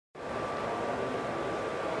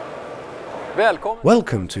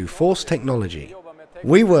Welcome to Force Technology.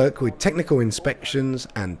 We work with technical inspections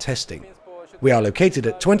and testing. We are located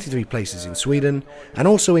at 23 places in Sweden and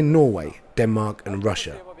also in Norway, Denmark and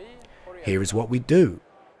Russia. Here is what we do.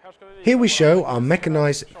 Here we show our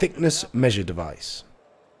mechanized thickness measure device.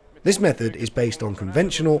 This method is based on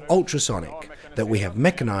conventional ultrasonic that we have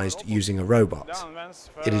mechanized using a robot.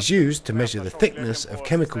 It is used to measure the thickness of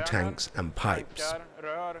chemical tanks and pipes.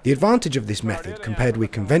 The advantage of this method compared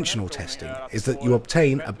with conventional testing is that you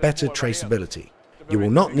obtain a better traceability. You will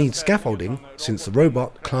not need scaffolding since the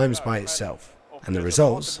robot climbs by itself, and the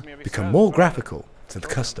results become more graphical to the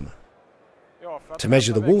customer. To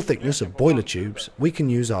measure the wall thickness of boiler tubes, we can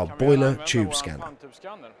use our boiler tube scanner.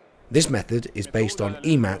 This method is based on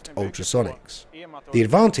EMAT ultrasonics. The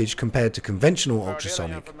advantage compared to conventional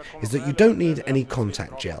ultrasonic is that you don't need any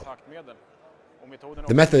contact gel.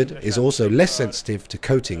 The method is also less sensitive to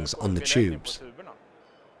coatings on the tubes.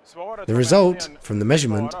 The result from the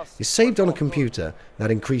measurement is saved on a computer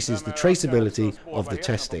that increases the traceability of the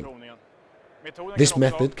testing. This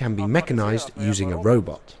method can be mechanized using a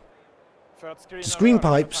robot. To screen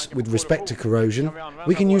pipes with respect to corrosion,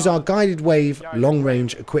 we can use our guided wave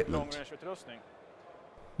long-range equipment.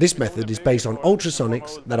 This method is based on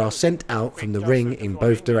ultrasonics that are sent out from the ring in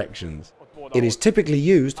both directions. It is typically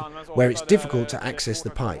used where it's difficult to access the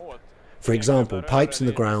pipe, for example pipes in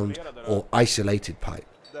the ground or isolated pipe.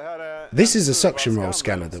 This is a suction roll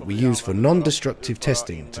scanner that we use for non-destructive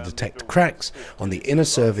testing to detect cracks on the inner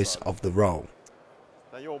surface of the roll.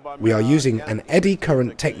 We are using an eddy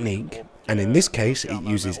current technique, and in this case it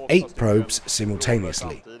uses 8 probes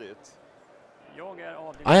simultaneously.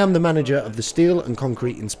 I am the manager of the Steel and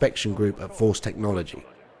Concrete Inspection Group at Force Technology.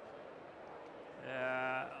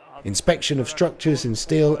 Inspection of structures in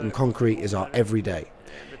steel and concrete is our everyday.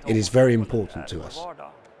 It is very important to us.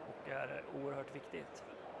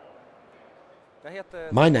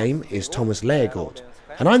 My name is Thomas Laergaard,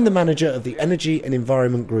 and I'm the manager of the Energy and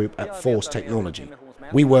Environment Group at Force Technology.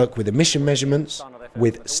 We work with emission measurements,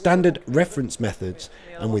 with standard reference methods,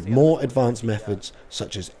 and with more advanced methods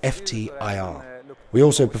such as FTIR. We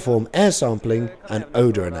also perform air sampling and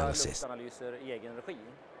odour analysis.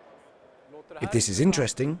 If this is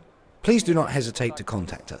interesting, please do not hesitate to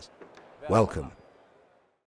contact us. Welcome.